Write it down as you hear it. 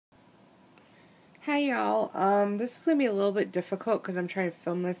Hi y'all. This is gonna be a little bit difficult because I'm trying to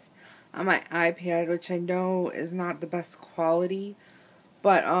film this on my iPad, which I know is not the best quality,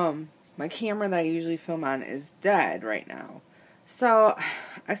 but my camera that I usually film on is dead right now. So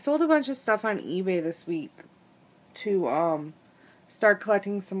I sold a bunch of stuff on eBay this week to start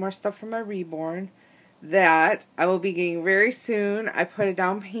collecting some more stuff from my reborn that I will be getting very soon. I put a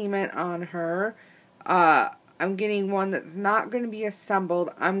down payment on her. I'm getting one that's not going to be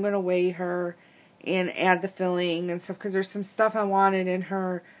assembled. I'm going to weigh her and add the filling and stuff because there's some stuff I wanted in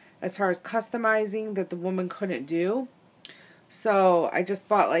her as far as customizing that the woman couldn't do. So I just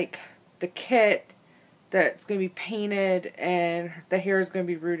bought like the kit that's going to be painted and the hair is going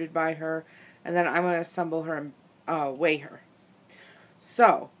to be rooted by her, and then I'm going to assemble her and weigh her.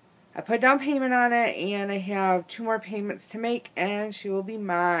 So I put down payment on it and I have 2 more payments to make and she will be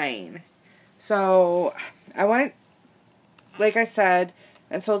mine. So I went, like I said,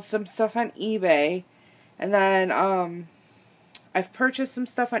 and sold some stuff on eBay. And then I've purchased some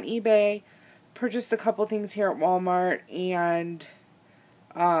stuff on eBay, purchased a couple things here at Walmart, and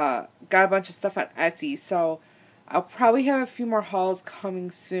got a bunch of stuff on Etsy. So I'll probably have a few more hauls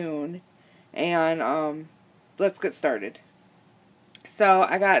coming soon. And let's get started. So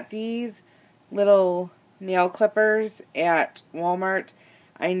I got these little nail clippers at Walmart.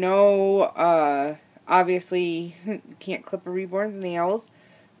 I know obviously you can't clip a reborn's nails,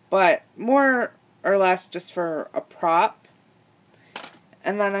 but more or less just for a prop.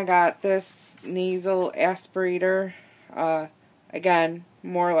 And then I got this nasal aspirator, again,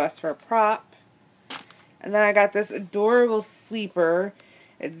 more or less for a prop. And then I got this adorable sleeper.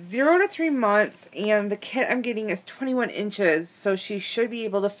 It's 0 to 3 months, and the kit I'm getting is 21 inches, so she should be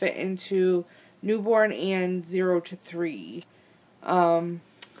able to fit into newborn and 0 to 3. So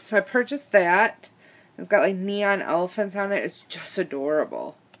I purchased that. It's got like neon elephants on it. It's just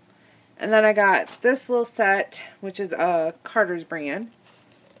adorable. And then I got this little set, which is a Carter's brand.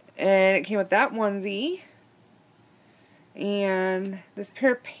 And it came with that onesie. And this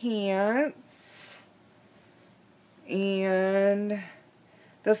pair of pants. And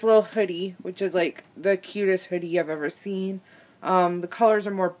this little hoodie, which is like the cutest hoodie I've ever seen. The colors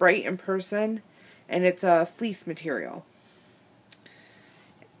are more bright in person. And it's a fleece material.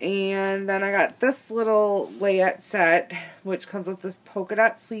 And then I got this little layette set, which comes with this polka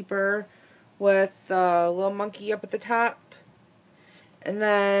dot sleeper with a little monkey up at the top. And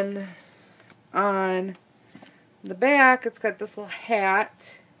then on the back, it's got this little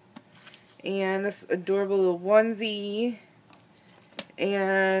hat and this adorable little onesie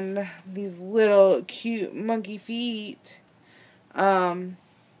and these little cute monkey feet.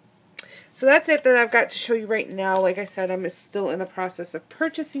 So that's it that I've got to show you right now. Like I said, I'm still in the process of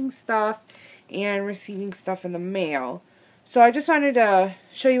purchasing stuff and receiving stuff in the mail. So I just wanted to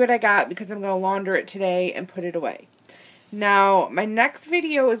show you what I got because I'm going to launder it today and put it away. Now, my next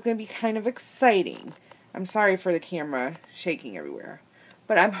video is going to be kind of exciting. I'm sorry for the camera shaking everywhere.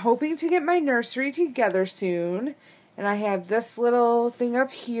 But I'm hoping to get my nursery together soon. And I have this little thing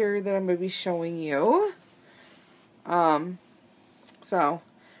up here that I'm going to be showing you. So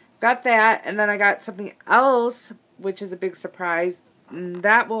got that, and then I got something else, which is a big surprise. And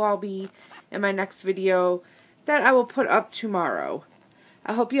that will all be in my next video that I will put up tomorrow.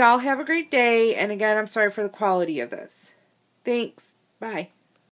 I hope you all have a great day, and again, I'm sorry for the quality of this. Thanks. Bye.